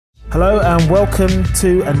Hello and welcome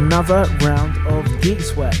to another round of Geek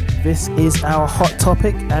Sweat. This is our hot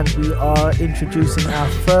topic and we are introducing our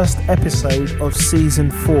first episode of season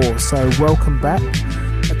 4. So welcome back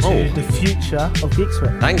to the future of Geek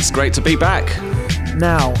Sweat. Thanks, great to be back.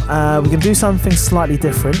 Now, we're going to do something slightly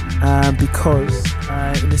different because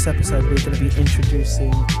in this episode we're going to be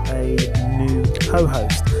introducing a new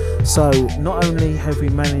co-host. So not only have we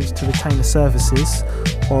managed to retain the services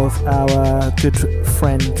of our good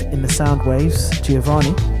friend in the sound waves,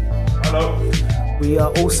 Giovanni. Hello. We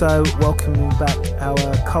are also welcoming back our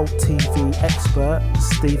cult TV expert,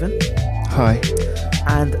 Stephen. Hi.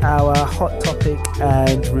 And our hot topic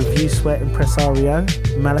and review sweat impresario,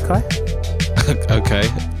 Malachi. Okay.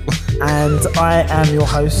 And I am your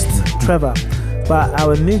host, Trevor. But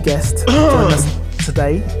our new guest joined us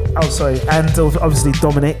today. Oh, sorry. And obviously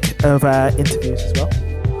Dominic of our interviews as well.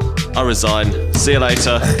 I resign. See you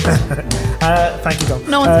later. Thank you, Dom.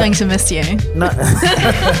 No one's going to miss you. No.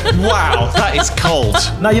 Wow, that is cold.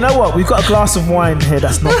 No, you know what? We've got a glass of wine here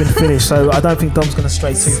that's not been finished, so I don't think Dom's going to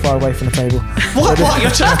stray too far away from the table. What?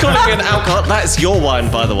 You're just calling me an alcohol? That's your wine,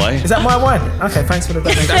 by the way. Is that my wine? Okay, thanks for the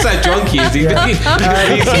donation. That's how drunk he is. He's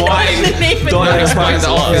wine. Don't explain the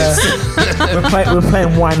office. Yeah. We're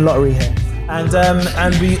playing wine lottery here.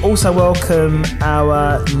 And we also welcome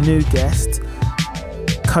our new guest,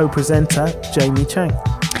 co-presenter, Jamie Chang.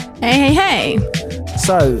 Hey.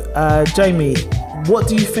 So, Jamie, what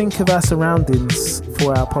do you think of our surroundings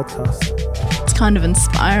for our podcast? It's kind of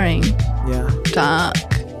inspiring. Yeah. Dark.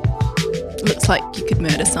 Looks like you could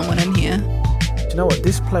murder someone in here. Do you know what?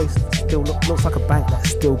 This place still looks like a bank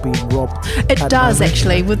that's still being robbed. It does,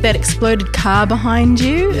 actually, with that exploded car behind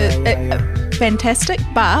you. Fantastic,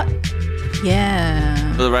 but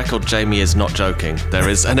yeah. For the record, Jamie is not joking. There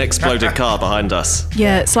is an exploded car behind us.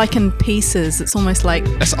 Yeah, it's like in pieces. It's almost like...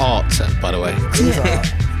 That's art, by the way. It is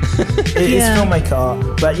art. It is filmmaker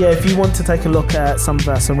art. But yeah, if you want to take a look at some of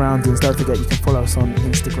our surroundings, don't forget you can follow us on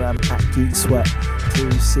Instagram at Geek Sweat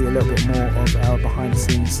to see a little bit more of our behind the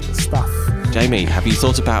scenes stuff. Jamie, have you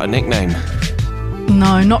thought about a nickname?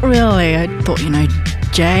 No, not really. I thought,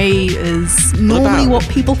 Jay is normally what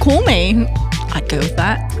people call me. I'd go with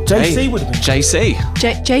that. JC would have been. JC.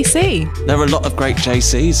 JC. There are a lot of great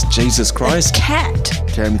JCs. Jesus Christ. Cat.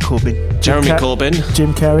 Jeremy Corbyn. Jeremy Corbyn.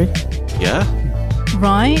 Jim Carrey. Yeah.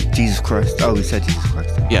 Right. Jesus Christ. Oh, we said Jesus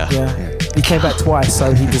Christ. Yeah. He came back twice,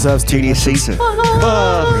 so he deserves to. Julius Caesar.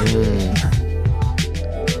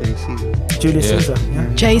 Julius Caesar. Yeah.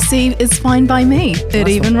 JC is fine by me. It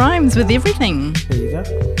even rhymes with everything. There you go.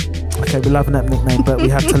 Okay, we're loving that nickname, but we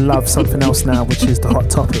have to love something else now, which is the hot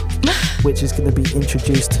topic, which is going to be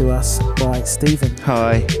introduced to us by Stephen.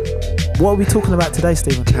 Hi. What are we talking about today,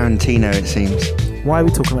 Stephen? Tarantino, it seems. Why are we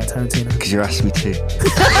talking about Tarantino? Because you asked me to.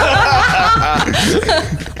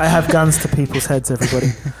 I have guns to people's heads,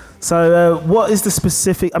 everybody. So what is the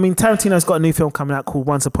specific... I mean, Tarantino's got a new film coming out called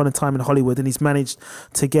Once Upon a Time in Hollywood, and he's managed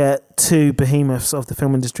to get two behemoths of the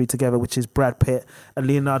film industry together, which is Brad Pitt and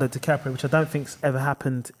Leonardo DiCaprio, which I don't think's ever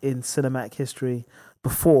happened in cinematic history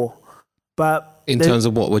before. But in terms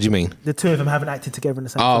of what? What do you mean? The two of them haven't acted together in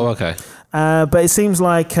the same film. Oh, okay. But it seems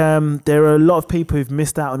like there are a lot of people who've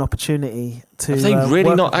missed out on opportunity to... Have they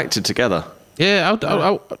really not acted together? Yeah,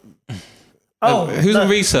 who's in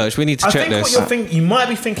research? We need to check this. What you might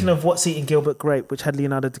be thinking of What's Eating Gilbert Grape, which had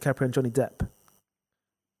Leonardo DiCaprio and Johnny Depp.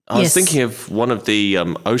 I was thinking of one of the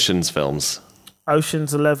Ocean's films.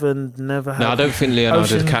 Ocean's 11 never had... No, I don't think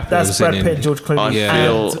Leonardo DiCaprio that's was Brad in Pitt and George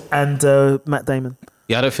Clooney and Matt Damon.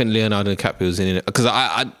 Yeah, I don't think Leonardo DiCaprio was in it. Because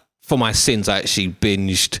I for my sins, I actually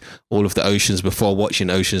binged all of the Oceans before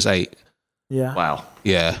watching Ocean's 8. Yeah. Wow.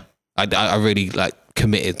 Yeah. I really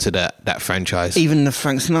committed to that franchise. Even the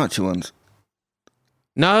Frank Sinatra ones?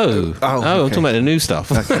 No. I'm talking about the new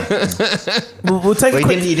stuff. Okay. We'll take a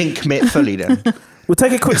quick... You didn't commit fully then? We'll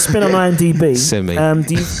take a quick spin on IMDb. Semi.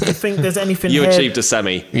 Do you think there's anything You here... achieved a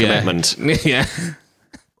semi-commitment. Yeah.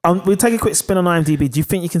 We'll take a quick spin on IMDb. Do you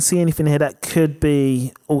think you can see anything here that could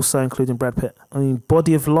be also including Brad Pitt? I mean,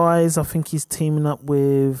 Body of Lies, I think he's teaming up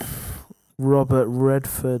with Robert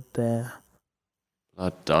Redford there.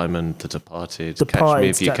 Blood Diamond, The Departed, Catch Me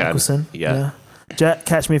If You Jack Can. Nicholson. Yeah.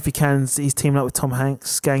 Catch Me If You Can, he's teaming up with Tom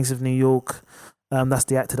Hanks, Gangs of New York. That's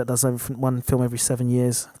the actor that does one film every 7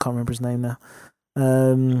 years. Can't remember his name now.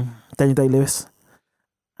 Daniel Day-Lewis.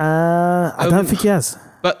 I don't think he has.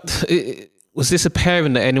 But was this a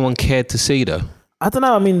pairing that anyone cared to see, though? I don't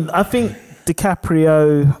know. I mean, I think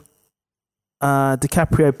DiCaprio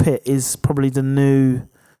Pitt is probably the new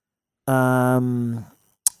De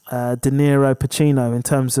Niro Pacino in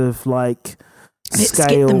terms of like Let's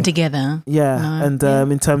scale. get them together. Yeah, No, and yeah.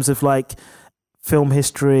 in terms of like film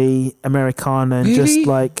history, Americana, and Really? just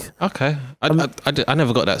like Okay, I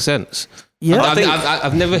never got that sense. Yeah.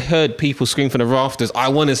 I've never heard people scream from the rafters, I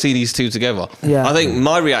want to see these two together. yeah. I think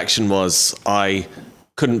my reaction was I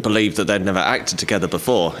couldn't believe that they'd never acted together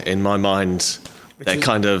before. In my mind, they're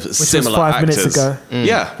kind of similar was 5 actors. minutes ago.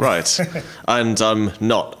 Yeah, right. And I'm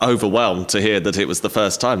not overwhelmed to hear that it was the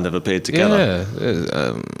first time they've appeared together.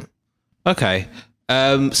 Yeah. Okay.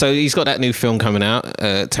 So he's got that new film coming out.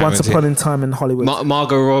 Once Upon a Time in Hollywood.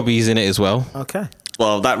 Margot Robbie's in it as well. Okay.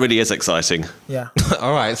 Well, that really is exciting. Yeah.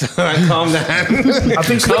 All right, calm down. I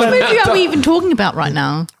think Which movie are we even talking about right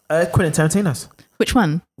now? Quentin Tarantino's. Which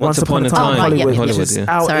one? Once Upon a Time in Oh, right, yeah, Hollywood, yeah, which yeah. is Yeah.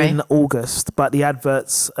 out Sorry. in August, but the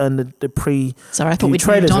adverts and the pre. Sorry, I thought we'd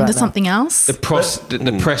trailers moved on right to now. something else. The press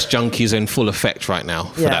junkies are in full effect right now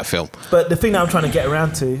for that film. But the thing that I'm trying to get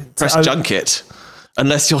around to Press junket.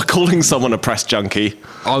 Unless you're calling someone a press junkie.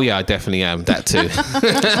 Oh yeah, I definitely am. That too.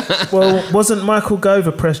 Well, wasn't Michael Gove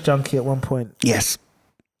a press junkie at one point? Yes.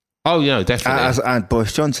 Oh yeah, definitely. And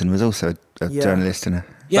Boris Johnson was also a Yeah. journalist and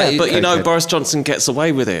Yeah, but you know, Okay. Boris Johnson gets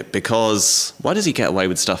away with it because... Why does he get away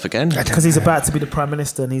with stuff again? Because he's about to be the Prime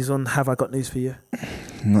Minister and he's on Have I Got News for You?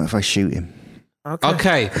 not if I shoot him.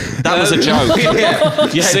 Okay, That was a joke. yeah.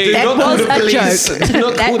 You see, That do not was call the a police. joke. Do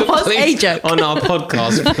not That call the was a police joke. on our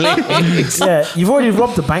podcast, please. Yeah, you've already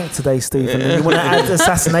robbed a bank today, Stephen. And you want to add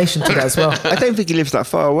assassination to that as well. I don't think he lives that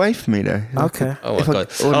far away from me, though. Okay. Oh my If I- god.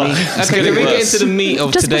 or me- Okay, can getting we get worse. into the meat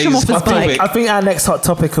of Just push today's him off his topic? bike. I think our next hot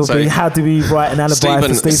topic will be how do we write an alibi Stephen,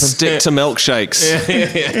 for Stephen. stick to milkshakes.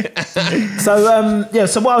 So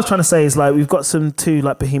so what I was trying to say is like we've got some two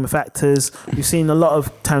like behemoth actors. We've seen a lot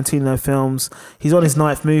of Tarantino films. He's on his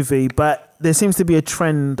 9th movie, but there seems to be a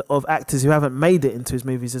trend of actors who haven't made it into his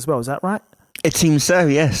movies as well. Is that right? It seems so,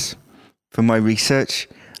 yes, from my research.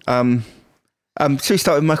 Should we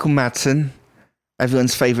start with Michael Madsen,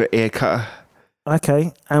 everyone's favourite ear cutter?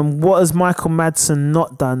 Okay. And what has Michael Madsen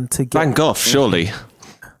not done to get? Van Gogh, surely.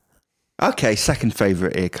 Okay, second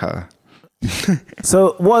favourite ear cutter.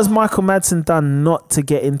 So what has Michael Madsen done not to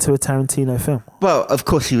get into a Tarantino film? Well, of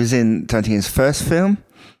course, he was in Tarantino's first film,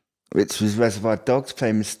 which was Reservoir Dogs,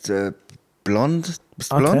 playing Mr. Blonde.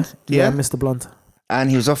 Mr. Okay. Blonde? Yeah, Mr. Blonde. And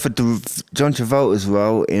he was offered the John Travolta's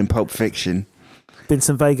role in Pulp Fiction,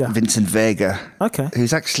 Vincent Vega. Vincent Vega, Okay.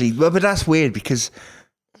 who's actually... Well, but that's weird because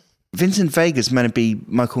Vincent Vega's meant to be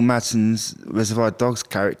Michael Madsen's Reservoir Dogs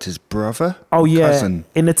character's brother. Oh yeah. Cousin.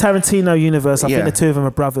 In the Tarantino universe, I Yeah. think the two of them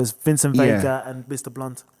are brothers, Vincent Yeah. Vega and Mr.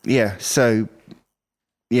 Blonde. Yeah, so...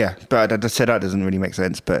 Yeah, but I said that doesn't really make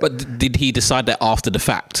sense, but... But did he decide that after the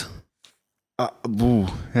fact? ooh,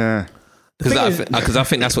 yeah. thing is- Because I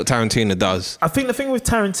think that's what Tarantino does. I think the thing with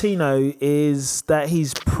Tarantino is that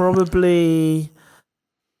he's probably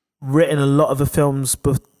written a lot of the films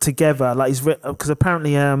together. Like he's written, because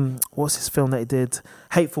apparently, what's his film that he did?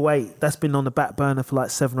 Hateful Eight. That's been on the back burner for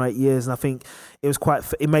like 7 or 8 years, and I think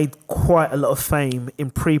it made quite a lot of fame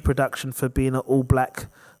in pre-production for being an all-black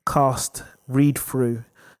cast read-through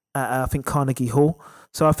at I think Carnegie Hall.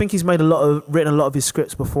 So I think he's written a lot of his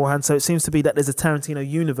scripts beforehand. So it seems to be that there's a Tarantino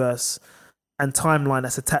universe and timeline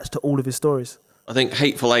that's attached to all of his stories. I think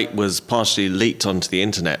Hateful Eight was partially leaked onto the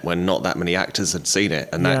internet when not that many actors had seen it,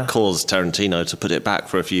 and Yeah. that caused Tarantino to put it back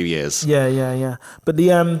for a few years. Yeah. But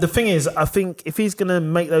the thing is, I think if he's gonna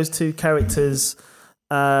make those two characters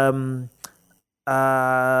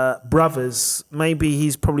brothers, maybe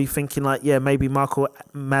he's probably thinking like, maybe Michael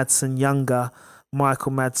Madsen younger,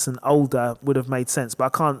 Michael Madsen older would have made sense. But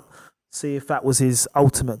I can't see if that was his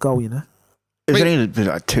ultimate goal, you know? It was only been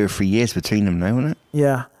like 2 or 3 years between them, though, wasn't it?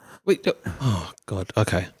 Yeah. Wait, oh god.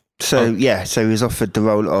 Okay. So, so he was offered the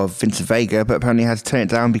role of Vincent Vega, but apparently had to turn it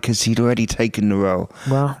down because he'd already taken the role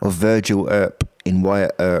Well, of Virgil Earp in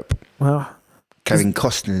Wyatt Earp, well. Kevin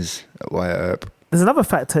Costner's Wyatt Earp. There's another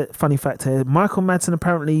funny fact here. Michael Madsen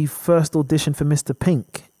apparently first auditioned for Mr.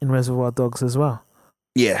 Pink in Reservoir Dogs as well.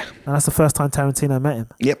 Yeah. And that's the first time Tarantino met him.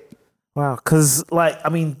 Yep. Wow, because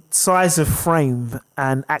size of frame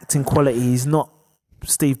and acting quality, he's not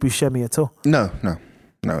Steve Buscemi at all. No,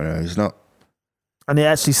 he's not. And it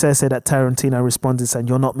actually says here that Tarantino responded saying,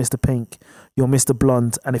 "You're not Mr. Pink, you're Mr.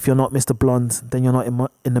 Blonde, and if you're not Mr. Blonde, then you're not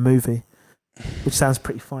in the movie," which sounds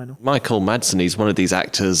pretty final. Michael Madsen, he's one of these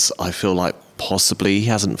actors I feel like possibly he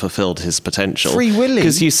hasn't fulfilled his potential. Free Willy.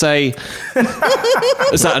 Because you say,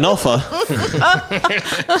 is that an offer?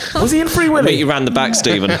 Was he in Free I Willy? mean, you ran the back,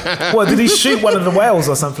 Stephen. What, did he shoot one of the whales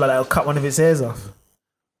or something like that, or cut one of its ears off?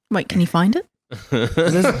 Wait, can you find it?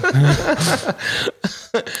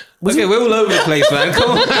 Okay, we're all over the place, man.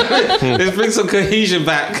 Come on. Let's bring some cohesion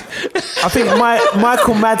back. I think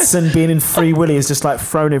Michael Madsen being in Free Willy has just like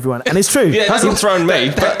thrown everyone, and it's true. Yeah, Hasn't thrown me.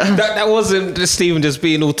 That wasn't just Stephen just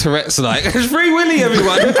being all Tourette's like. It's Free Willy,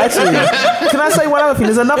 everyone. Actually, can I say one other thing?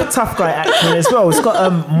 There's another tough guy acting as well. It's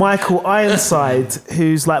got Michael Ironside,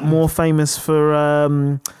 who's like more famous for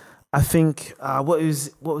I think what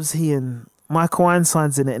was he in? Michael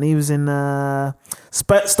Ironside's in it, and he was in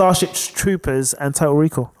Starship Troopers and Total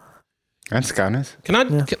Recall. And Scanners. Can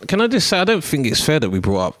I just say I don't think it's fair that we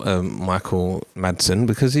brought up Michael Madsen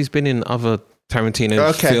because he's been in other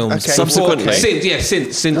Tarantino films subsequently.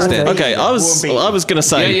 Since then. Okay, I was going to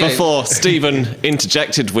say before Stephen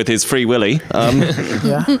interjected with his Free Willy.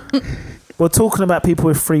 Yeah. Well, talking about people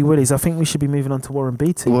with free willies, I think we should be moving on to Warren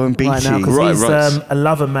Beatty. Warren Beatty. Right now, because he's a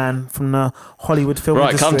lover man from the Hollywood film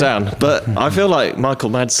industry. Calm down. But I feel like Michael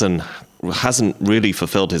Madsen hasn't really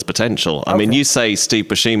fulfilled his potential. I mean, you say Steve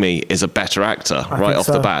Buscemi is a better actor right off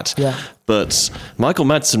the bat. Yeah. But Michael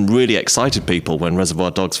Madsen really excited people when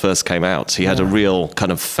Reservoir Dogs first came out. He had a real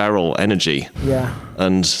kind of feral energy. Yeah.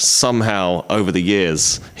 And somehow, over the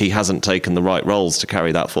years, he hasn't taken the right roles to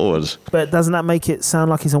carry that forward. But doesn't that make it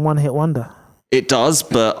sound like he's a one-hit wonder? It does,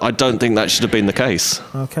 but I don't think that should have been the case.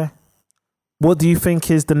 Okay. What do you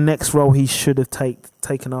think is the next role he should have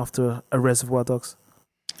taken after a Reservoir Dogs?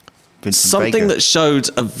 Something that showed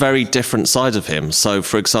a very different side of him. So,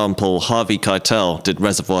 for example, Harvey Keitel did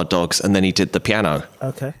Reservoir Dogs and then he did The Piano.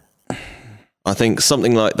 Okay. I think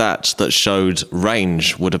something like that showed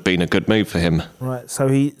range would have been a good move for him. Right. So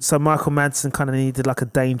Michael Madsen kind of needed like a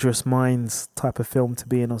Dangerous Minds type of film to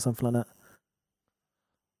be in or something like that.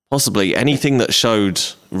 Possibly anything that showed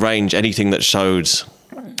range, anything that showed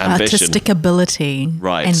ambition. Artistic ability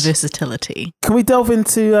Right. and versatility. Can we delve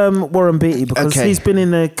into Warren Beatty? Because he's been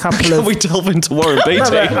in a couple Can of... we delve into Warren Beatty?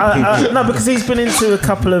 No, because he's been into a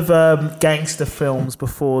couple of gangster films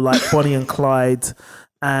before, like Bonnie and Clyde.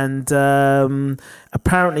 And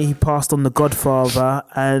apparently he passed on The Godfather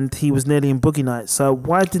and he was nearly in Boogie Nights. So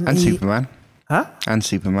why didn't and he... Superman. Huh? And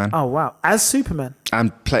Superman. Oh, wow. As Superman?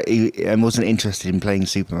 And he wasn't interested in playing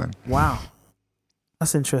Superman. Wow.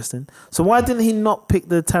 That's interesting. So why didn't he not pick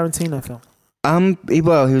the Tarantino film? He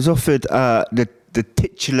was offered the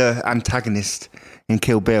titular antagonist in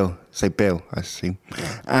Kill Bill. Say Bill, I assume.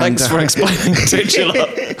 And, Thanks for explaining titular.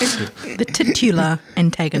 The titular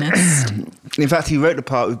antagonist. In fact, he wrote the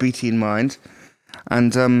part with Beatty in mind.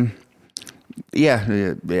 And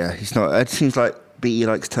he's not. It seems like Beatty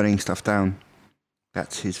likes turning stuff down.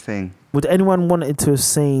 That's his thing. Would anyone wanted to have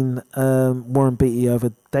seen Warren Beatty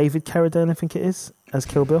over David Carradine, I think it is, as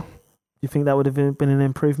Kill Bill? Do you think that would have been an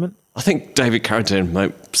improvement? I think David Carradine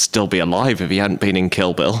might still be alive if he hadn't been in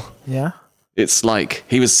Kill Bill. Yeah. It's like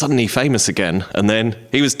he was suddenly famous again and then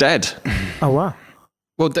he was dead. Oh, wow.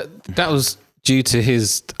 Well, that was due to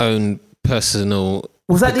his own personal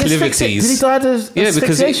Was that proclivities. the asphyxiation? Did he die of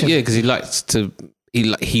asphyxiation? Because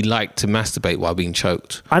he liked to masturbate while being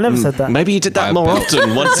choked. I never said that. Maybe he did that more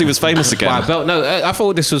often once he was famous again. I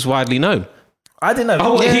thought this was widely known. I didn't know.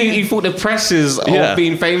 Oh, he thought the presses of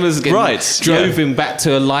being famous again drove him back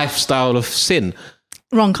to a lifestyle of sin.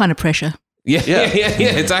 Wrong kind of pressure. Yeah,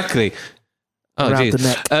 exactly. Oh, Around geez. the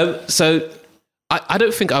neck. So I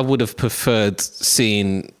don't think I would have preferred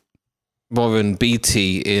seeing Warren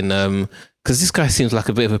Beatty in because this guy seems like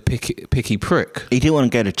a bit of a picky prick. He didn't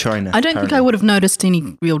want to go to China. I don't think I would have noticed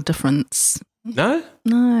any real difference. No,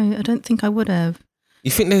 I don't think I would have.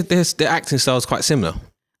 you think their acting style is quite similar?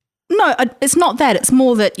 No, it's not that. It's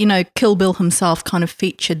more that, Kill Bill himself kind of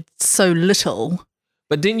featured so little.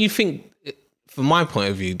 But didn't you think, from my point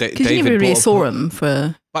of view, that Because you never really saw him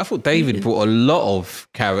for... But I thought David brought a lot of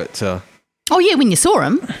character. Oh, yeah, when you saw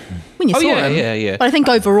him. Yeah. But I think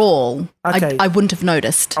overall, Okay. I wouldn't have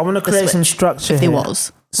noticed. I want to create some structure if here. there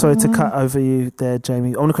was. Sorry to cut over you there,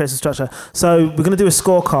 Jamie. I want to create some structure. So we're going to do a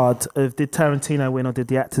scorecard of did Tarantino win or did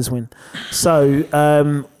the actors win?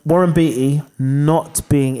 So Warren Beatty not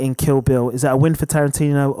being in Kill Bill, is that a win for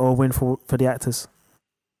Tarantino or a win for the actors?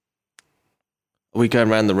 Are we going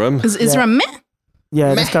around the room? Is there a meh?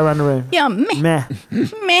 Yeah, let's go around the room. Yeah, meh. Meh.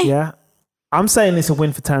 Meh. Yeah. I'm saying it's a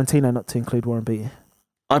win for Tarantino not to include Warren Beatty.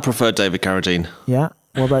 I prefer David Carradine. Yeah.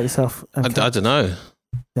 What about yourself? I don't know.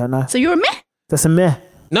 Don't know. So you're a meh? That's a meh.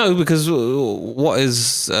 No, because what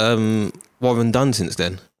has Warren done since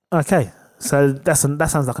then? Okay. So that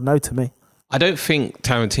sounds like a no to me. I don't think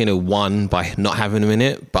Tarantino won by not having him in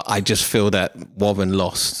it, but I just feel that Warren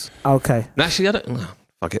lost. Okay. And actually, I don't...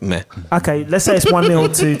 Fuck it, meh. Okay, let's say it's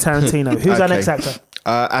 1-0 to Tarantino. Who's our next actor?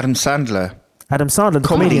 Adam Sandler Adam Sandler, the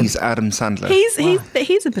Comedies, Adam Sandler. He's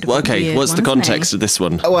a bit of a Okay, weird what's the one, isn't context he? of this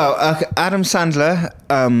one? Well, Adam Sandler,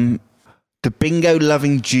 the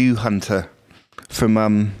bingo-loving Jew hunter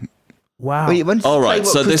from... Wow. Wait, when did All you play right,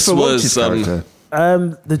 so this Christopher Waltz's was,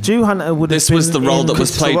 character? The Jew hunter would have This was the been role in that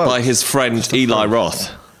was Christopher played by Waltz. his friend Eli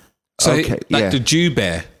Roth. So Okay, like yeah. the Jew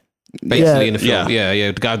bear, basically in the film. Yeah.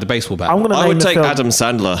 Yeah, the guy with the baseball bat. I'm going to I name would the take film. Adam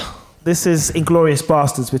Sandler. This is Inglourious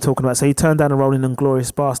Bastards we're talking about. So he turned down a role in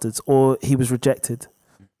Inglourious Bastards, or he was rejected.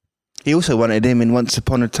 He also wanted him in Once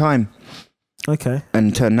Upon a Time Okay.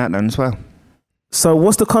 and turned that down as well. So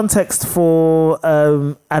what's the context for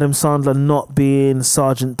Adam Sandler not being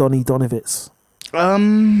Sergeant Donnie Donovitz?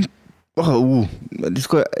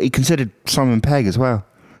 He considered Simon Pegg as well.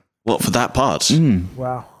 What, for that part?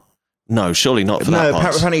 Wow. No, surely not for that No,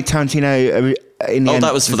 part. apparently Tarantino in the end,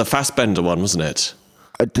 That was for the Fassbender one, wasn't it?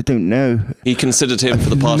 I don't know. He considered him for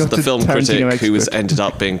the part of Not the a film Tarantino critic who was expert. ended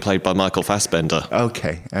up being played by Michael Fassbender.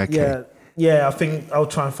 Okay. Yeah, I think I'll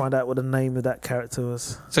try and find out what the name of that character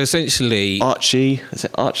was. So essentially, Is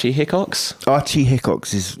it Archie Hickox? Archie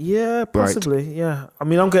Hickox is... Yeah, possibly. Yeah. I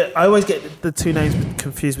mean, I always get the two names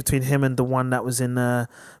confused between him and the one that was in that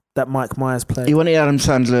Mike Myers played. He wanted Adam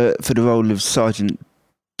Sandler for the role of Sergeant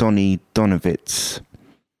Donnie Donovitz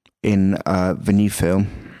in the new film.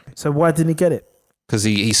 So why didn't he get it? because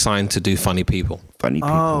he signed to do Funny People. Funny People.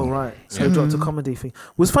 Oh, right. So he dropped a comedy thing.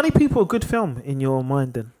 Was Funny People a good film in your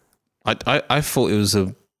mind then? I thought it was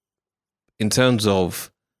in terms of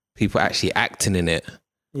people actually acting in it,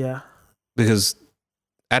 Yeah. because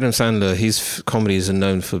Adam Sandler, his comedies are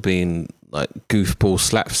known for being like goofball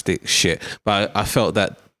slapstick shit, but I felt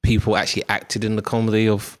that people actually acted in the comedy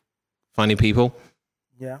of Funny People.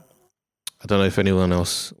 Yeah. I don't know if anyone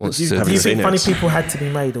else wants Do you to. think Funny People had to be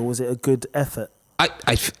made, or was it a good effort?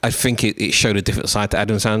 I think it showed a different side to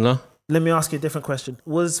Adam Sandler. Let me ask you a different question.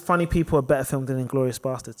 Was Funny People a better film than Inglourious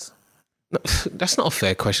Bastards? No, that's not a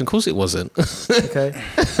fair question. Of course it wasn't. Okay.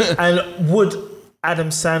 And would Adam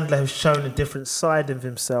Sandler have shown a different side of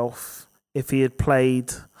himself if he had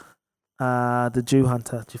played the Jew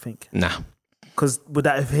Hunter, do you think? Nah. Because would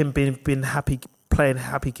that have him been happy playing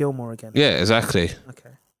Happy Gilmore again? Yeah, exactly.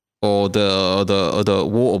 Okay. Or the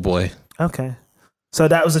Water Boy. Okay. So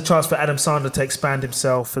that was a chance for Adam Sandler to expand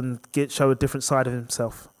himself and show a different side of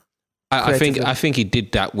himself. I think he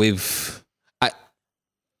did that with.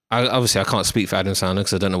 I obviously I can't speak for Adam Sandler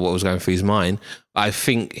because I don't know what was going through his mind. I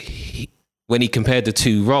think when he compared the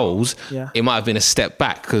two roles, it might have been a step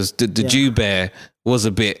back because the Jew Bear was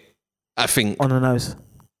a bit, I think, on the nose.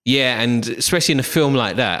 Yeah, and especially in a film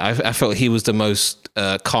like that, I felt he was the most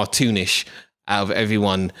cartoonish out of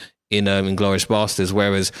everyone in Inglourious Bastards,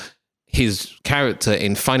 whereas his character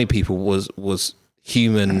in Funny People was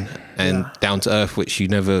human and down to earth, which you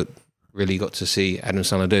never really got to see Adam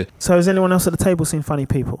Sandler do. So has anyone else at the table seen Funny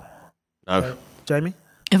People? No. Jamie?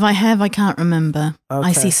 If I have, I can't remember. Okay.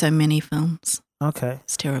 I see so many films. Okay.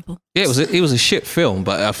 It's terrible. Yeah, it was a shit film,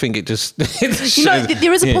 but I think it just there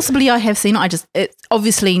is a possibility I have seen it. It's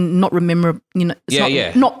obviously not remember.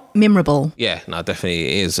 It's not memorable. Yeah, no,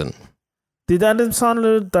 definitely it isn't. Did Adam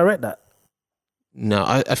Sandler direct that? No,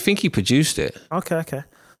 I think he produced it. Okay.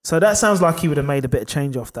 So that sounds like he would have made a bit of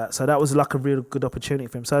change off that. So that was like a real good opportunity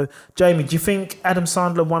for him. So, Jamie, do you think Adam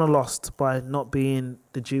Sandler won or lost by not being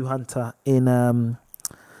the Jew Hunter in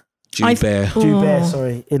Jew Bear,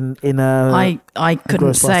 sorry. I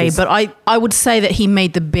couldn't say, but I would say that he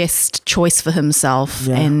made the best choice for himself.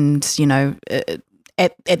 Yeah. And,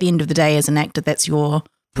 at the end of the day, as an actor, that's your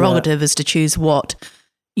prerogative is to choose what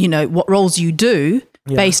roles you do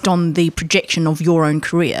based on the projection of your own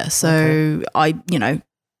career. So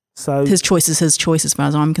So his choice is his choice as far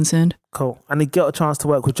as I'm concerned. Cool. And he got a chance to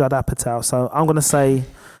work with Judd Apatow. So I'm going to say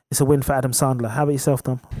it's a win for Adam Sandler. How about yourself,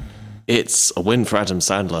 Dom? It's a win for Adam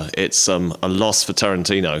Sandler. It's a loss for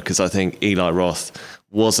Tarantino because I think Eli Roth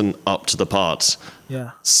wasn't up to the part.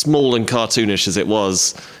 Yeah. Small and cartoonish as it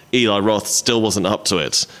was, Eli Roth still wasn't up to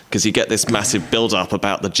it because you get this massive build-up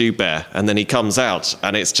about the Jew Bear and then he comes out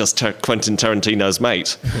and it's just Quentin Tarantino's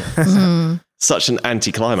mate. Such an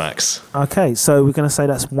anticlimax. Okay, so we're going to say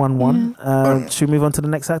that's 1-1. Should we move on to the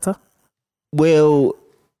next actor? Will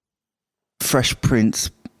Fresh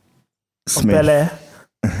Prince Smith. Bel-Air.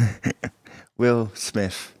 Will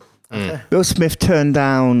Smith. Okay. Will Smith turned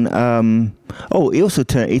down.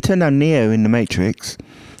 He turned down Neo in The Matrix,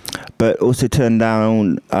 but also turned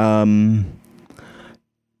down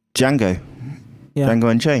Django. Yeah.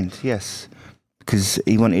 Django Unchained. Yes, because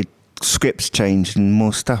he wanted scripts changed and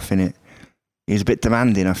more stuff in it. He was a bit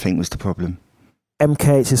demanding, I think, was the problem.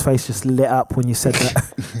 MKH's face just lit up when you said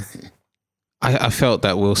that. I felt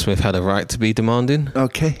that Will Smith had a right to be demanding.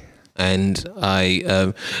 Okay. and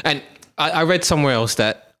I read somewhere else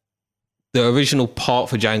that the original part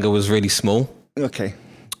for Django was really small. Okay.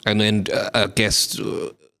 And then I guess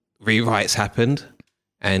rewrites happened,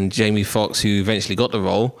 and Jamie Foxx, who eventually got the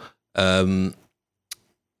role, got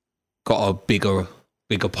a bigger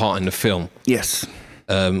part in the film. Yes.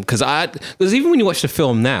 Because even when you watch the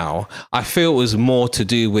film now, I feel it was more to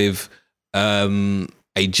do with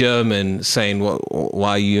a German saying, "Why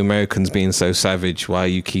are you Americans being so savage? Why are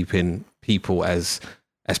you keeping people as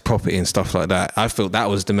property and stuff like that?" I felt that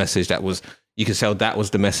was the message that was. You could tell that was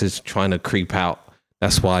the message trying to creep out.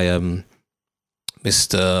 That's why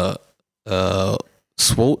Mr.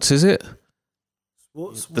 Schwartz, is it?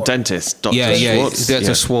 The dentist, Dr. Schwartz.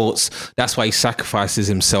 Dr. Schwartz. That's why he sacrifices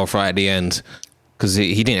himself right at the end, because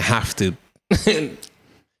he didn't have to.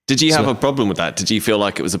 Did you have a problem with that? Did you feel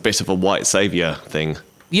like it was a bit of a white savior thing?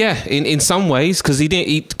 Yeah, in some ways, because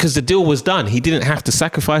because the deal was done. He didn't have to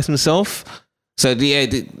sacrifice himself. So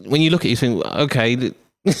when you look at it, you think, okay,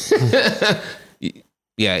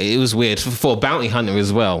 yeah, it was weird for a bounty hunter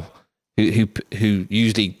as well, who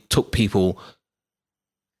usually took people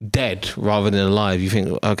dead rather than alive. You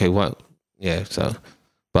think, okay, what? Yeah, so,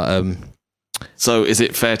 but so is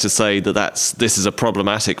it fair to say that this is a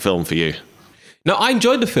problematic film for you? No, I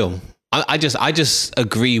enjoyed the film. I just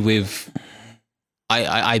agree with.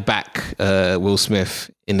 I back Will Smith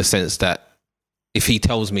in the sense that if he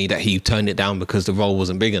tells me that he turned it down because the role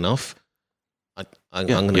wasn't big enough, I'm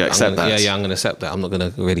going to accept that. Yeah, I'm going to accept that. I'm not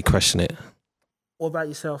going to really question it. What about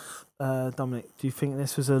yourself, Dominic? Do you think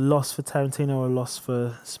this was a loss for Tarantino or a loss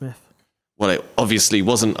for Smith? Well, it obviously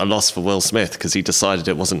wasn't a loss for Will Smith because he decided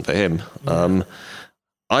it wasn't for him. Yeah.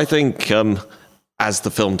 I think, as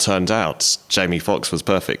the film turned out, Jamie Foxx was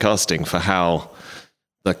perfect casting for how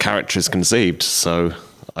the character is conceived. So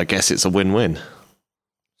I guess it's a win-win.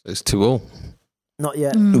 It's 2-2. Not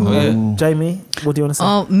yet. Jamie, what do you want to say?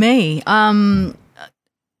 Oh, me. I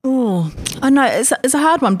know it's a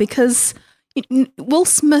hard one because Will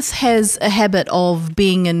Smith has a habit of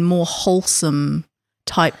being in more wholesome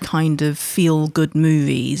type kind of feel-good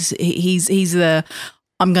movies. He's the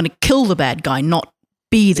I'm going to kill the bad guy, not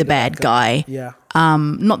be the bad guy. Yeah.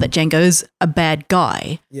 Not that Django is a bad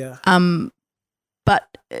guy. Yeah. But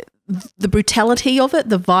the brutality of it,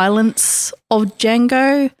 the violence of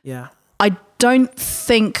Django. Yeah. I don't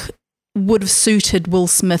think would have suited Will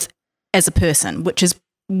Smith as a person, which is,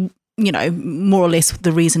 more or less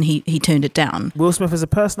the reason he turned it down. Will Smith as a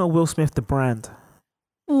person or Will Smith the brand?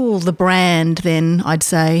 Oh, the brand then, I'd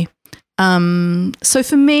say. So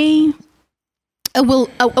for me, a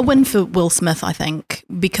win for Will Smith, I think,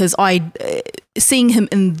 because seeing him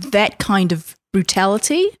in that kind of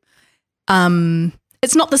brutality,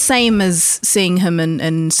 it's not the same as seeing him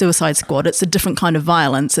in Suicide Squad. It's a different kind of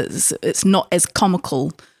violence. It's not as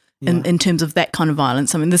comical in terms of that kind of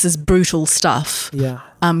violence. I mean, this is brutal stuff. Yeah.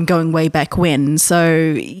 Going way back when.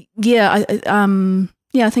 So yeah,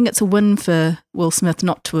 I think it's a win for Will Smith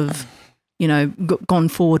not to have, gone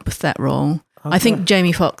forward with that role. Okay. I think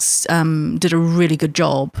Jamie Foxx did a really good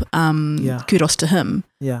job. Kudos to him.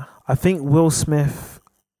 Yeah, I think Will Smith.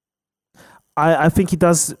 I think he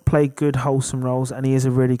does play good, wholesome roles, and he is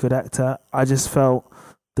a really good actor. I just felt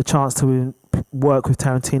the chance to work with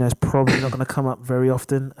Tarantino is probably not going to come up very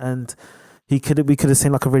often, and we could have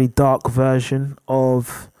seen like a really dark version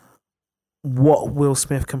of what Will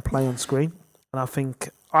Smith can play on screen, and I think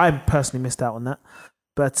I personally missed out on that.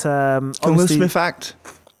 But can Will Smith act?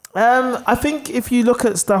 I think if you look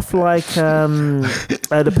at stuff like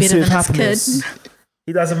The Pursuit of Happiness,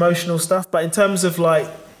 he does emotional stuff, but in terms of like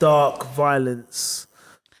dark violence,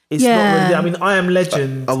 it's not really. I mean, I Am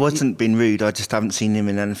Legend. I wasn't being rude. I just haven't seen him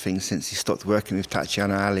in anything since he stopped working with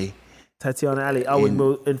Tatiana Ali.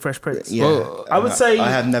 In Fresh Prince. Yeah, well, I would say I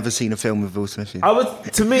have never seen a film with Will Smith in. I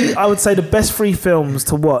would say the best 3 films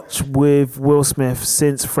to watch with Will Smith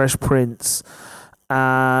since Fresh Prince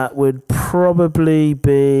would probably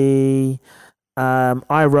be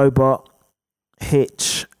I, Robot,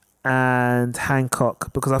 Hitch, and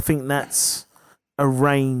Hancock, because I think that's a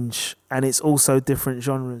range, and it's also different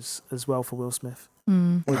genres as well for Will Smith.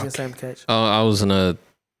 What do you say, MKH? I was gonna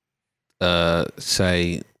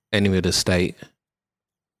say Enemy of the State.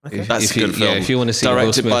 Okay. That's a good film. Yeah, if you want to see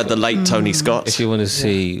directed by the late Tony Scott. If you want to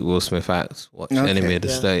see Will Smith act, watch Enemy of the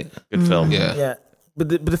State. Good film. Yeah.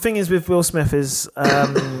 But the thing is with Will Smith is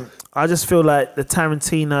I just feel like the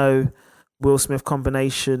Tarantino Will Smith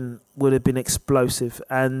combination would have been explosive,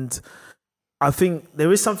 and I think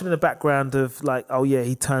there is something in the background of like, oh yeah,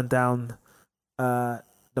 he turned down The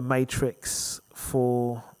Matrix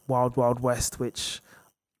for Wild Wild West, which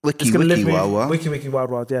Wiki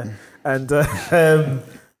Wild Wild, yeah. And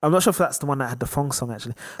I'm not sure if that's the one that had the thong song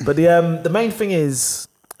actually, but the main thing is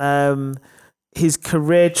his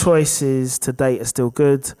career choices to date are still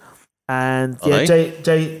good, and Are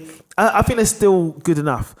Jay, I think they're still good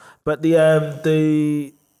enough. But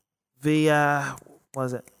the what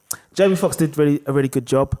is it? Jamie Foxx did a really good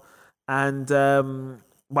job, and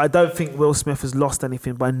but I don't think Will Smith has lost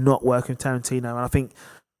anything by not working with Tarantino, and I think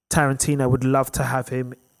Tarantino would love to have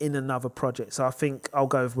him in another project. So I think I'll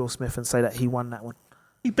go with Will Smith and say that he won that one.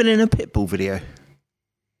 You've been in a Pitbull video.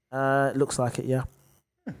 It looks like it, yeah.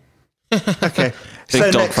 Okay.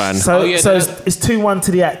 Big dog fan. So it's 2-1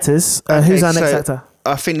 to the actors. Who's our next actor?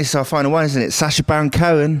 I think this is our final one, isn't it? Sacha Baron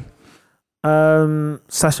Cohen.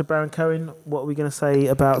 Sacha Baron Cohen. What are we going to say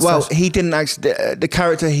about? Well, Sacha? he didn't actually. The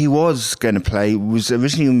character he was going to play was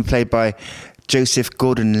originally going to be played by Joseph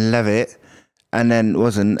Gordon-Levitt, and then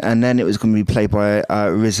wasn't, and then it was going to be played by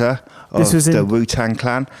RZA of the Wu-Tang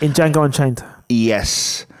Clan in Django Unchained.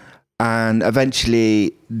 Yes, and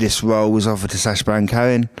eventually this role was offered to Sacha Baron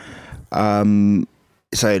Cohen.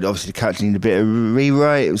 So obviously the character needed a bit of a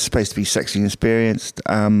rewrite. It was supposed to be sexually experienced.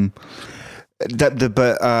 Baron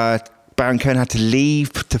Cohen had to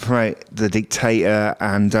leave to promote The Dictator,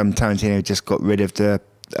 and Tarantino just got rid of the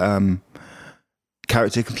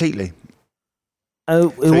character completely. Oh,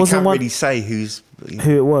 it so wasn't really say who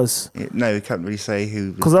it was. No, we can't really say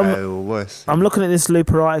who was better or worse. I'm looking at this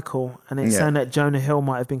Looper article, and it's saying that Jonah Hill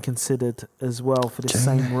might have been considered as well for the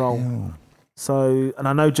same role. Hill. So, and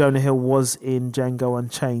I know Jonah Hill was in Django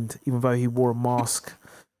Unchained, even though he wore a mask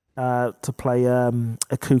to play a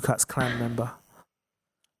Ku Klux Klan member.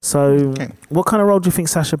 So, what kind of role do you think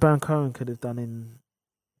Sacha Baron Cohen could have done in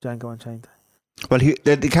Django Unchained? Well, the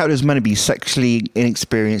character was meant to be sexually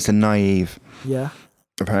inexperienced and naive. Yeah.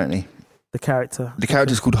 Apparently. The character. The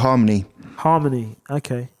character's called Harmony. Harmony,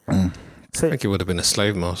 okay. So, I think it would have been a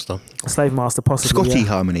slave master. A slave master, possibly. Scotty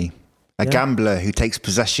Harmony. A gambler who takes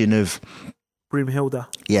possession of Broomhilda.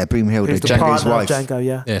 Yeah, Broomhilda, Django's wife. Django,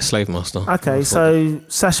 yeah. Yeah, slave master. Okay, so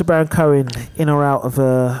Sacha Baron Cohen, in or out of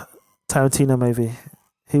a Tarantino movie?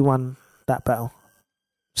 Who won that battle?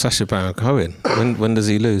 Sacha Baron Cohen. When does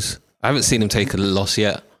he lose? I haven't seen him take a loss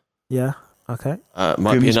yet. Yeah, okay.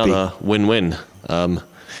 Might be another win-win.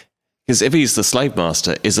 Because if he's the slave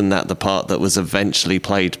master, isn't that the part that was eventually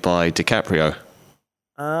played by DiCaprio?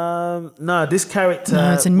 No, this character.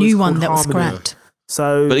 No, it's a new one that was scrapped.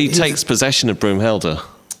 So, but he takes possession of Broomhilda.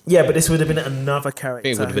 Yeah, but this would have been another character.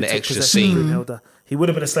 It would have been an extra scene. Broomhilda. He would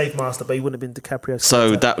have been a slave master, but he wouldn't have been DiCaprio.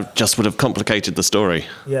 So that just would have complicated the story.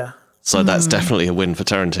 Yeah. So that's definitely a win for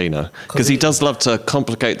Tarantino. Because he does love to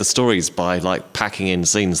complicate the stories by like packing in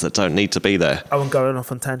scenes that don't need to be there. I won't go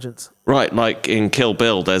off on tangents. Right, like in Kill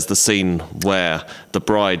Bill, there's the scene where the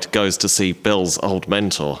bride goes to see Bill's old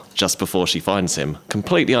mentor just before she finds him.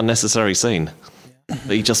 Completely unnecessary scene. Yeah.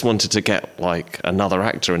 But he just wanted to get like another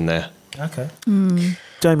actor in there. Okay.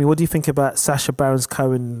 Jamie, what do you think about Sacha Baron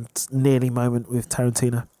Cohen's nearly moment with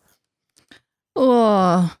Tarantino?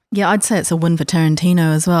 Oh, yeah, I'd say it's a win for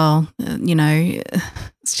Tarantino as well.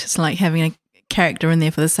 It's just like having a character in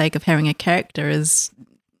there for the sake of having a character is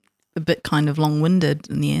a bit kind of long-winded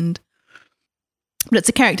in the end. But it's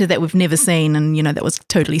a character that we've never seen and, that was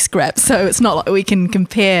totally scrapped. So it's not like we can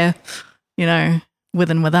compare,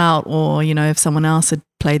 with and without, or, if someone else had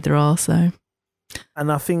played the role, so...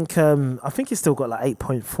 And I think he's still got like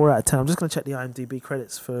 8.4 out of 10. I'm just going to check the IMDb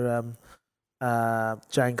credits for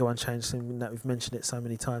Django Unchained, something that we've mentioned it so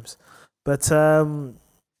many times. But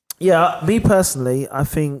me personally, I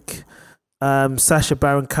think Sacha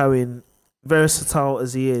Baron Cohen, versatile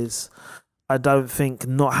as he is, I don't think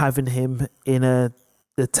not having him in the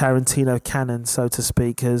Tarantino canon, so to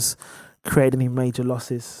speak, has created any major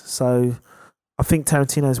losses. So I think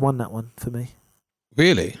Tarantino's won that one for me.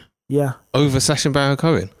 Really? Yeah. Over Sacha Baron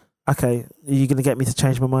Cohen? Okay. Are you going to get me to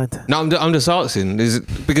change my mind? No, I'm just asking.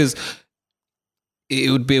 Because it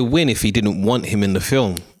would be a win if he didn't want him in the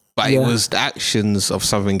film. But it was the actions of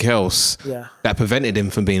something else that prevented him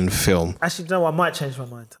from being in the film. Actually, no, I might change my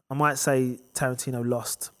mind. I might say Tarantino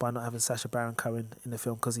lost by not having Sacha Baron Cohen in the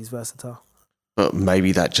film because he's versatile. But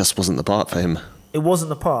maybe that just wasn't the part for him. It wasn't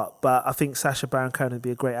the part, but I think Sacha Baron Cohen would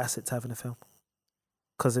be a great asset to have in the film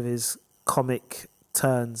because of his comic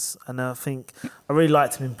turns. And I think I really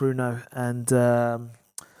liked him in Bruno. And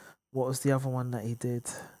what was the other one that he did?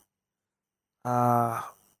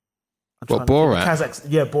 Borat?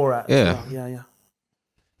 Yeah, Borat. Yeah. Yeah.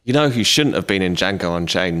 You know who shouldn't have been in Django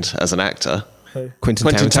Unchained as an actor? Who? Quentin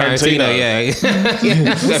Tarantino.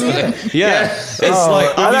 Yeah. It's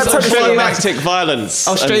like climactic violence.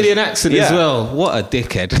 Australian accent as well. What a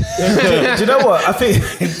dickhead. Do you know what? I think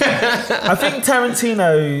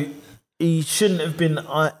Tarantino he shouldn't have been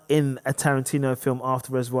in a Tarantino film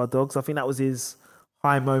after Reservoir Dogs. I think that was his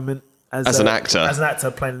high moment as an actor. As an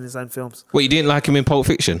actor playing in his own films. Well, you didn't like him in Pulp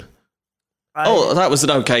Fiction? That was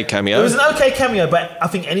an okay cameo. It was an okay cameo, but I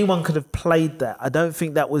think anyone could have played that. I don't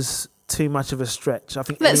think that was too much of a stretch. I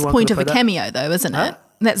think that's the point of a cameo, though, isn't it?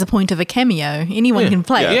 That's the point of a cameo. Anyone can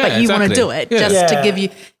play it, but you want to do it just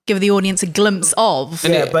to give the audience a glimpse of.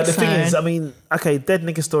 Yeah, but the thing is, I mean, okay, Dead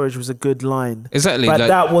Nigga Storage was a good line. Exactly. But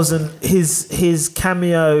that wasn't his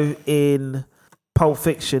cameo in Pulp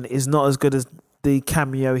Fiction is not as good as the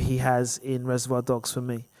cameo he has in Reservoir Dogs for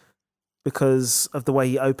me because of the way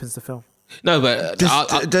he opens the film. No, but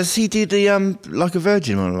does he do the Like a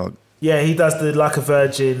Virgin monologue? Yeah, he does the Like a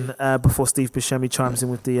Virgin before Steve Buscemi chimes in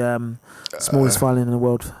with the smallest violin in the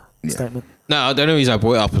world statement. No, the only reason I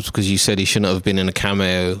brought it up was because you said he shouldn't have been in a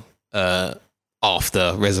cameo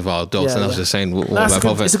after Reservoir Dogs, and I was just saying,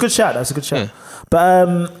 it's a good shout. That's a good shout. Yeah.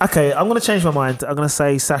 But okay, I'm going to change my mind. I'm going to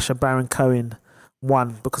say Sacha Baron Cohen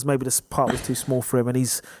won because maybe this part was too small for him, and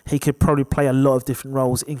he could probably play a lot of different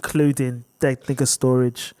roles, including Dead Nigga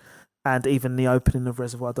Storage and even the opening of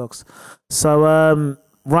Reservoir Dogs. So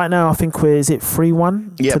right now, I think is it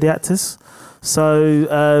 3-1 to the actors.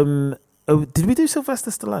 So did we do Sylvester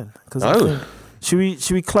Stallone?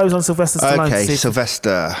 Should we close on Sylvester Stallone? Okay,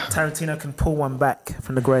 Sylvester. Tarantino can pull one back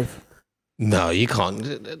from the grave. No, you can't.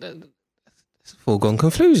 It's a foregone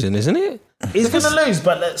conclusion, isn't it? He's going to lose,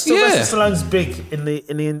 but Sylvester Stallone's big in the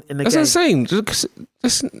game. That's what I'm saying.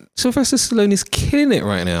 Sylvester Stallone is killing it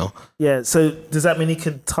right now. Yeah. So does that mean he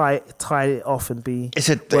can tie it off and be?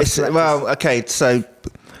 Well, okay. So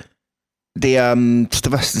the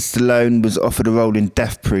Sylvester Stallone was offered a role in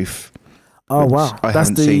Death Proof. Oh wow, that's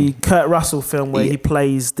the Kurt Russell film where he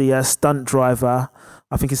plays the stunt driver.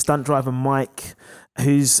 I think it's stunt driver Mike,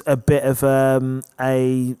 who's a bit of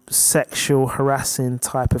a sexual harassing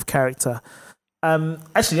type of character.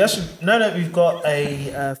 Actually, I should know that we've got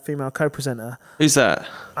a female co-presenter. Who's that?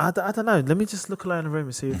 I don't know. Let me just look around the room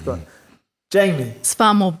and see who we've got. Jamie. It's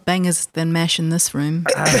far more bangers than MASH in this room.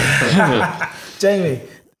 Jamie,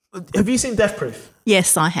 have you seen Death Proof?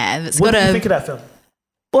 Yes, I have. What do you think of that film?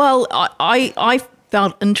 Well, I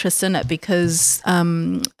felt interest in it because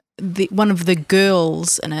one of the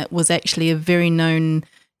girls in it was actually a very known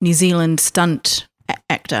New Zealand stunt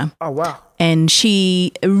actor. Oh, wow. And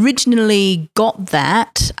she originally got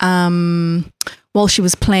that while she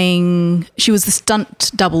was the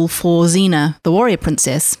stunt double for Xena, the warrior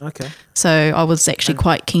princess. Okay. So I was actually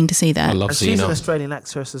quite keen to see that. I love Xena. She's an Australian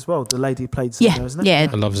actress as well, the lady who played Xena, isn't it? Yeah.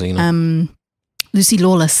 I love Xena. Lucy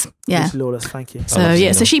Lawless, Lucy Lawless, thank you. So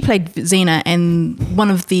so she played Xena, and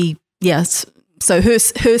one of the so her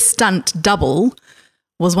stunt double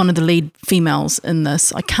was one of the lead females in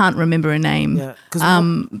this. I can't remember her name,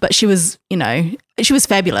 but she was she was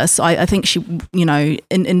fabulous. I think she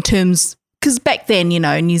in terms because back then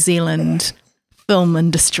New Zealand film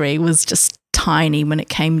industry was just tiny when it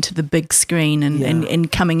came to the big screen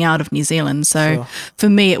and coming out of New Zealand. So for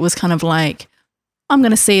me, it was kind of like, I'm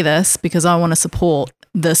going to see this because I want to support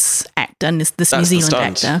this actor and this New Zealand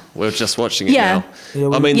actor. We're just watching it now.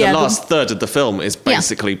 I mean, the last third of the film is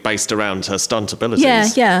basically based around her stunt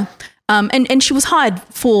abilities. Yeah. And she was hired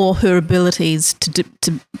for her abilities to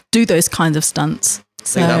do those kinds of stunts. I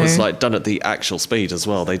think that was done at the actual speed as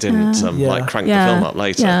well. They didn't crank the film up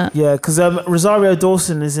later. Yeah, because Rosario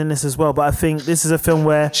Dawson is in this as well. But I think this is a film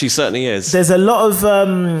where she certainly is. There's a lot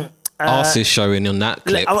of arse is showing on that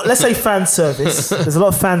clip. Let's say fan service. There's a lot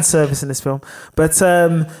of fan service in this film, but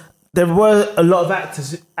there were a lot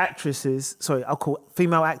of actresses. Sorry, I'll call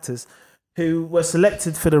female actors who were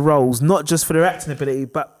selected for the roles, not just for their acting ability,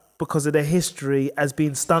 but because of their history as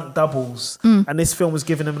being stunt doubles. And this film was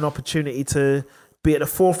giving them an opportunity to be at the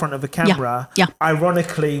forefront of the camera. Yeah.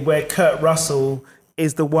 Ironically, where Kurt Russell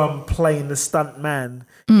is the one playing the stunt man,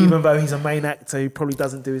 even though he's a main actor who probably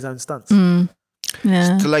doesn't do his own stunts.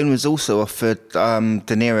 Yeah. Stallone was also offered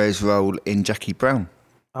De Niro's role in Jackie Brown.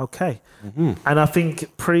 Okay. And I think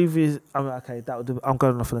I'm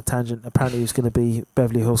going off on a tangent. Apparently he was going to be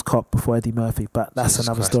Beverly Hills Cop before Eddie Murphy, but that's Jesus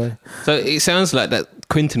another story. So it sounds like that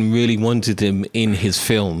Quentin really wanted him in his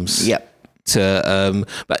films. Yep.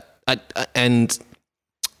 And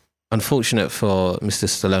unfortunate for Mr.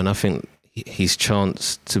 Stallone, I think his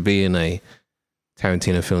chance to be in a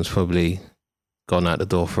Tarantino film is probably gone out the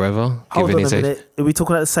door forever. Hold on a minute. Are we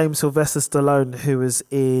talking about the same Sylvester Stallone who was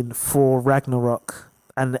in Thor Ragnarok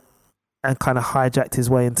and kind of hijacked his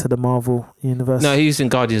way into the Marvel universe? No, he was in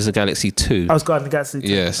Guardians of the Galaxy 2. I was Guardians of the Galaxy 2?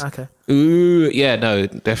 Yes. Okay. Ooh, yeah, no,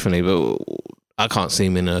 definitely. But I can't see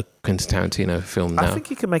him in a Quentin Tarantino film now. I think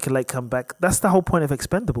he can make a late comeback. That's the whole point of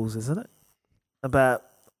Expendables, isn't it? About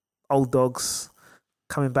old dogs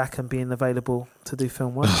coming back and being available to do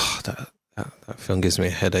film work. That film gives me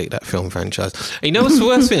a headache, that film franchise. And you know what's the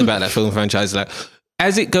worst thing about that film franchise? Like,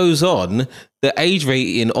 as it goes on, the age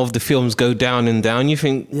rating of the films go down and down. You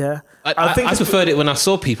think... Yeah. I preferred it when I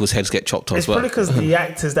saw people's heads get chopped off. It's probably because the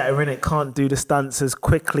actors that are in it can't do the stunts as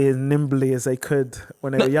quickly and nimbly as they could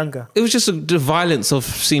when they were younger. It was just the violence of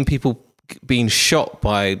seeing people being shot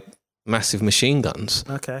by massive machine guns.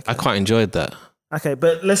 Okay. I quite enjoyed that. Okay,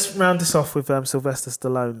 but let's round this off with Sylvester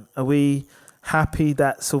Stallone. Are we happy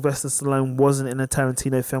that Sylvester Stallone wasn't in a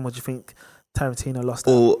Tarantino film, or do you think Tarantino lost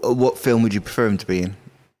out? Or what film would you prefer him to be in?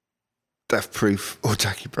 Death Proof or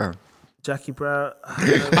Jackie Brown? Jackie Brown.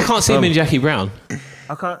 I can't see him in Jackie Brown.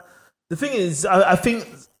 I can't. The thing is, I think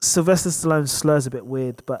Sylvester Stallone's slur's a bit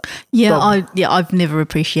weird, but I've never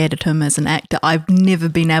appreciated him as an actor. I've never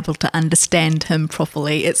been able to understand him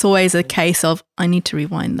properly. It's always a case of I need to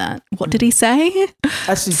rewind that. What did he say?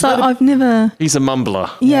 Actually, so I've never. He's a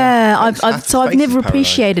mumbler. Yeah, I've never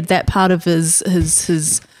appreciated that part of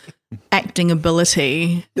his acting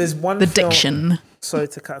ability. There's one the film, diction. Sorry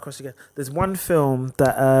to cut across again. There's one film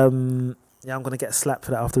that I'm going to get slapped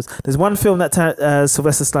for that afterwards. There's one film that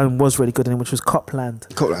Sylvester Stallone was really good in, which was Copland.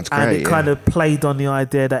 Copland's great. And it kind of played on the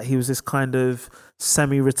idea that he was this kind of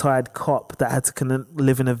semi-retired cop that had to kind of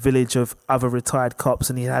live in a village of other retired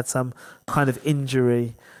cops, and he had some kind of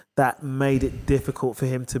injury that made it difficult for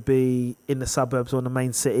him to be in the suburbs or in the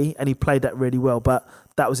main city, and he played that really well. But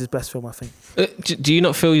that was his best film, I think. Do you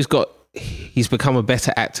not feel he's become a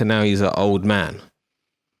better actor now he's an old man?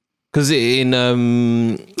 Because in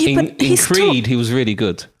Creed, he was really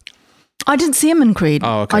good. I didn't see him in Creed.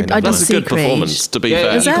 Oh, okay. I didn't That's a see good Creed. performance, to be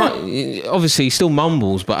fair. Obviously, he still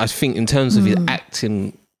mumbles, but I think in terms of his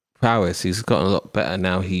acting prowess, he's gotten a lot better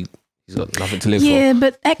now. He's got nothing to live for. Yeah,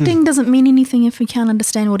 but acting doesn't mean anything if we can't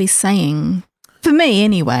understand what he's saying. For me,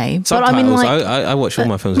 anyway. Subtitles. But I mean, like, I watch all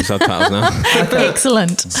my films with subtitles now.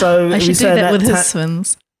 Excellent. So I should do that with his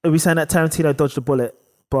films. Are we saying that Tarantino dodged a bullet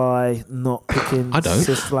by not picking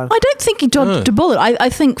Sylvester Stallone? I don't think he dodged a bullet. I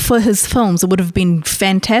think for his films, it would have been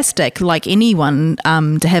fantastic, like anyone,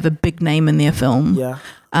 to have a big name in their film. Yeah.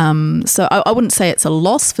 So I wouldn't say it's a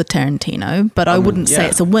loss for Tarantino, but I wouldn't say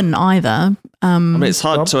it's a win either. I mean, it's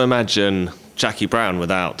hard to imagine Jackie Brown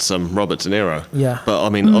without some Robert De Niro. Yeah. But I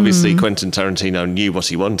mean, obviously Quentin Tarantino knew what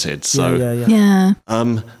he wanted. So Yeah.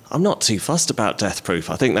 I'm not too fussed about Death Proof.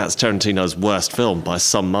 I think that's Tarantino's worst film by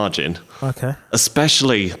some margin. Okay.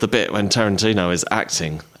 Especially the bit when Tarantino is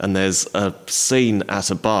acting and there's a scene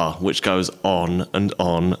at a bar which goes on and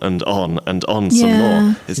on and on and on some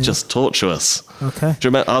more. It's just tortuous. Okay. Do you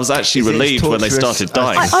remember? I was actually relieved when they started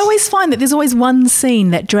dying. I always find that there's always one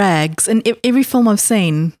scene that drags, and every film I've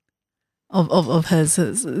seen of his,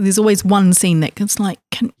 there's always one scene that it's like...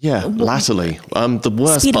 latterly. The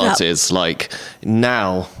worst part is, like,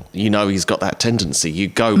 now you know he's got that tendency. You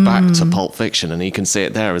go back to Pulp Fiction and you can see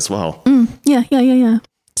it there as well. Yeah.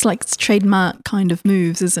 It's like it's trademark kind of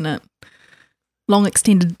moves, isn't it? Long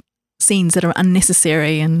extended scenes that are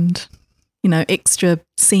unnecessary and, extra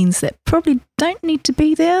scenes that probably don't need to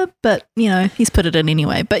be there, but, he's put it in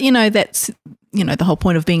anyway. But, that's... the whole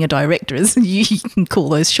point of being a director is you can call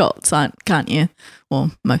those shots, can't you?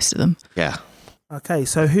 Well, most of them. Yeah. Okay,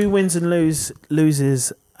 so who wins and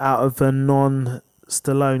loses out of a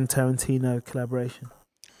non-Stallone Tarantino collaboration?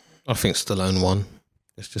 I think Stallone won.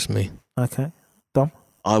 It's just me. Okay. Dom?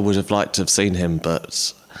 I would have liked to have seen him,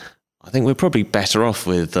 but I think we're probably better off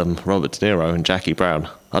with Robert De Niro and Jackie Brown.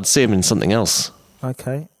 I'd see him in something else.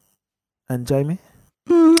 Okay. And Jamie?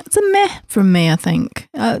 It's a meh from me, I think.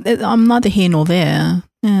 I'm neither here nor there.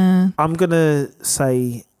 I'm going to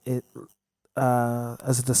say it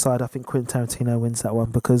as a decide. I think Quentin Tarantino wins that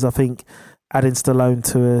one because I think adding Stallone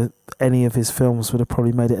to any of his films would have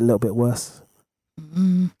probably made it a little bit worse.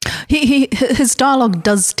 His dialogue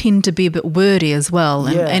does tend to be a bit wordy as well.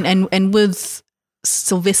 And with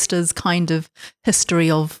Sylvester's kind of history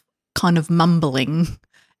of kind of mumbling,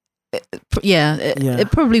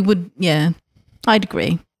 it probably would, I'd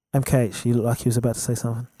agree. MKH, you look like he was about to say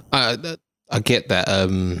something. I get that.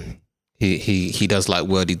 He does like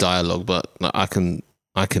wordy dialogue, but I can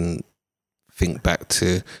think back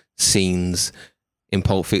to scenes in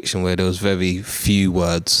Pulp Fiction where there was very few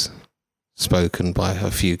words spoken by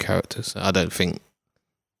a few characters. I think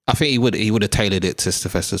he would have tailored it to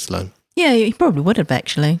Sylvester Stallone. Yeah, he probably would have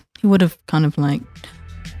actually. He would have kind of like,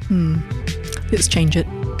 let's change it.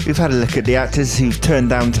 We've had a look at the actors who've turned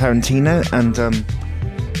down Tarantino and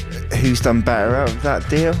who's done better out of that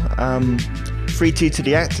deal. 3-2 to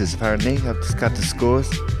the actors, apparently. I've just got the scores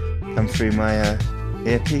come through my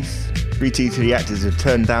earpiece. 3 to the actors have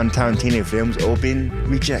turned down Tarantino films or been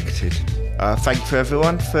rejected. Thank you for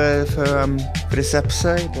everyone for this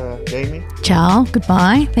episode. Jamie. Ciao.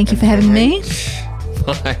 Goodbye. Thank you for having me.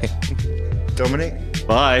 Bye. Dominic.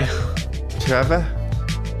 Bye. Trevor.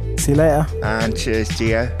 See you later. And cheers,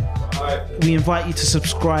 Gio. We invite you to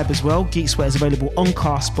subscribe as well. Geek Sweat is available on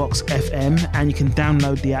Castbox FM, and you can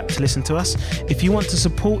download the app to listen to us. If you want to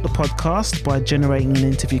support the podcast by generating an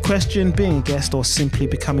interview question, being a guest, or simply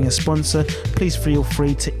becoming a sponsor, please feel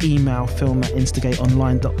free to email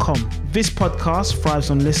film@instigateonline.com. This podcast thrives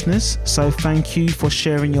on listeners, so thank you for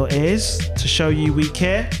sharing your ears. To show you we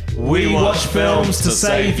care, we watch films to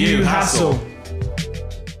save you hassle.